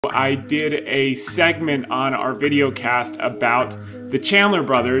I did a segment on our video cast about the Chandler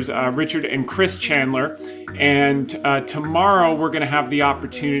brothers, Richard and Chris Chandler, and tomorrow we're going to have the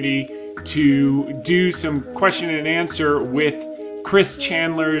opportunity to do some question and answer with Chris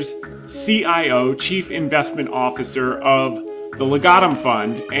Chandler's CIO, Chief Investment Officer of the Legatum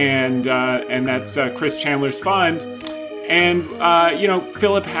Fund, and that's Chris Chandler's fund. And you know,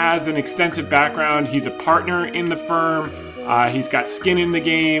 Philip has an extensive background. He's a partner in the firm. He's got skin in the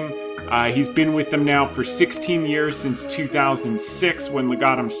game. He's been with them now for 16 years, since 2006 when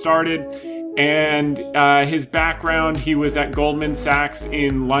Legatum started. And his background, he was at Goldman Sachs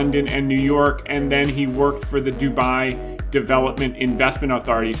in London and New York, and then he worked for the Dubai Development Investment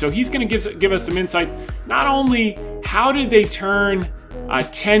Authority. So he's going to give us some insights. Not only how did they turn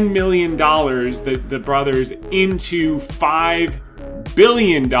 $10 million, the brothers, into $5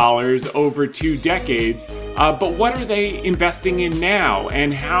 billion over 2 decades, but what are they investing in now,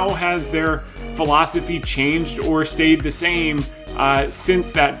 and how has their philosophy changed or stayed the same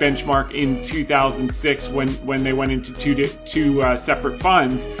since that benchmark in 2006 when they went into two separate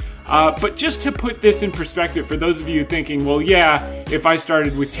funds. But just to put this in perspective, for those of you thinking, well, yeah, if I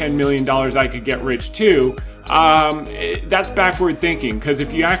started with $10 million, I could get rich too. That's backward thinking, because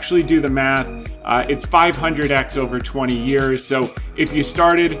if you actually do the math, it's 500x over 20 years. So if you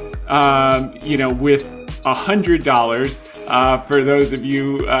started, you know, with $100, for those of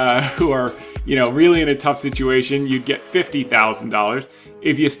you who are, you know, really in a tough situation, you'd get $50,000.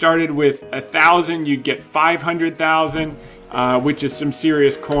 If you started with 1,000, you'd get 500,000. Which is some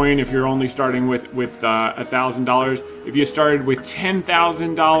serious coin if you're only starting with $1,000. If you started with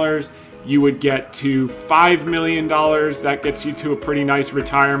 $10,000, you would get to $5 million. That gets you to a pretty nice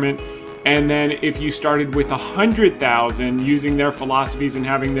retirement. And then if you started with 100,000, using their philosophies and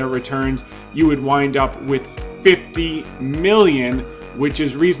having their returns, you would wind up with 50 million, which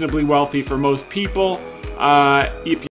is reasonably wealthy for most people. If